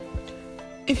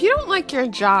If you don't like your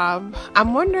job,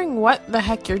 I'm wondering what the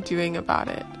heck you're doing about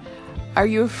it. Are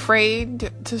you afraid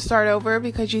to start over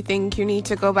because you think you need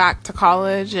to go back to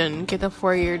college and get a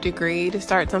 4-year degree to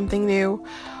start something new?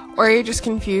 Or are you just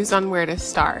confused on where to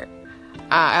start?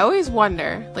 I always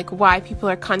wonder, why people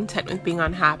are content with being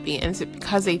unhappy, and is it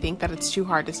because they think that it's too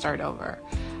hard to start over?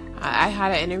 I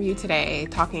had an interview today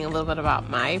talking a little bit about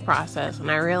my process,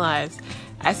 and I realized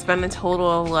I spent a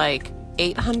total of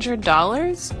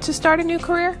 $800 to start a new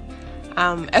career,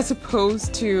 as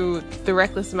opposed to the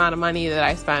reckless amount of money that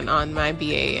I spent on my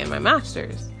BA and my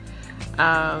master's.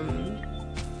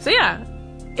 So yeah,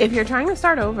 if you're trying to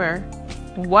start over,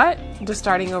 what does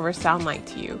starting over sound like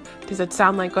to you? Does it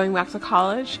sound like going back to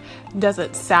college? Does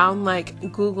it sound like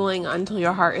Googling until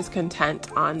your heart is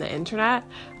content on the internet,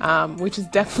 which is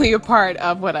definitely a part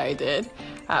of what I did?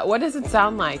 What does it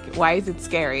sound like? Why is it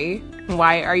scary?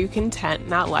 Why are you content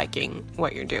not liking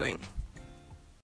what you're doing?